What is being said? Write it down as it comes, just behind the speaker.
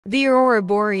The Aurora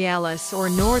Borealis, or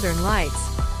Northern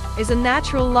Lights, is a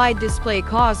natural light display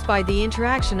caused by the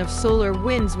interaction of solar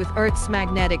winds with Earth's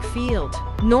magnetic field.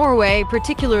 Norway,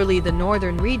 particularly the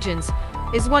northern regions,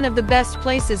 is one of the best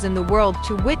places in the world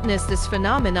to witness this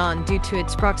phenomenon due to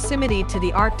its proximity to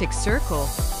the Arctic Circle.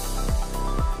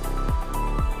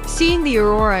 Seeing the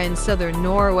aurora in southern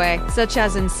Norway, such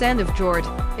as in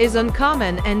Sandefjord, is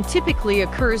uncommon and typically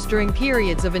occurs during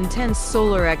periods of intense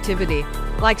solar activity,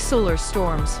 like solar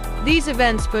storms. These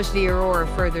events push the aurora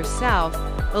further south,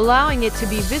 allowing it to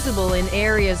be visible in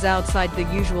areas outside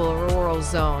the usual auroral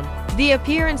zone. The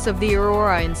appearance of the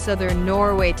aurora in southern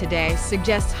Norway today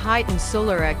suggests heightened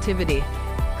solar activity,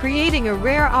 creating a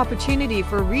rare opportunity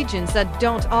for regions that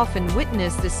don't often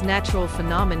witness this natural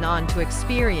phenomenon to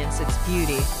experience its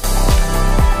beauty.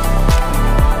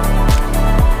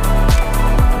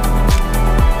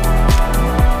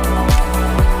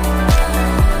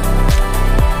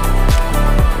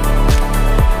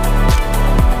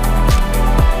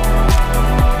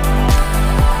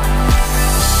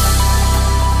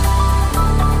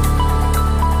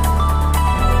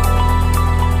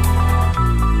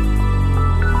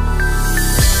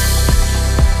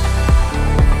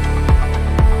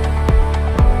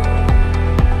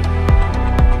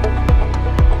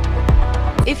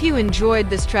 If you enjoyed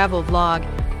this travel vlog,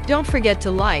 don't forget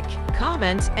to like,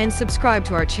 comment, and subscribe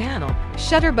to our channel,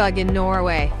 Shutterbug in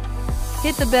Norway.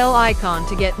 Hit the bell icon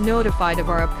to get notified of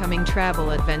our upcoming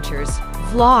travel adventures,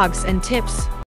 vlogs, and tips.